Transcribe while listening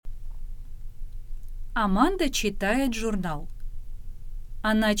Аманда читает журнал.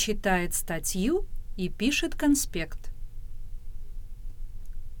 Она читает статью и пишет конспект.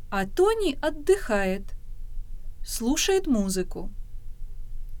 А Тони отдыхает, слушает музыку.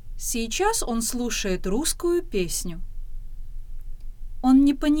 Сейчас он слушает русскую песню. Он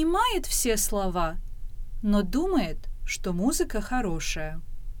не понимает все слова, но думает, что музыка хорошая.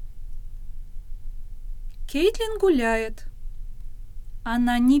 Кейтлин гуляет.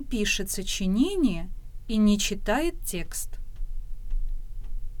 Она не пишет сочинения и не читает текст.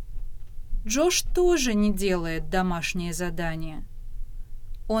 Джош тоже не делает домашнее задание.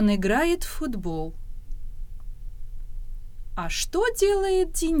 Он играет в футбол. А что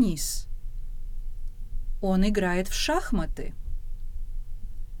делает Денис? Он играет в шахматы.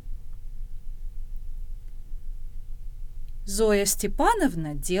 Зоя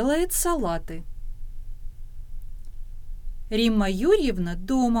Степановна делает салаты. Римма Юрьевна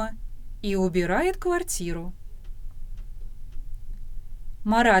дома и убирает квартиру.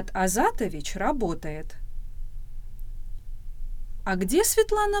 Марат Азатович работает. А где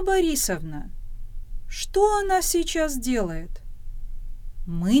Светлана Борисовна? Что она сейчас делает?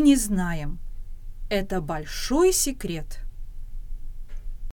 Мы не знаем. Это большой секрет.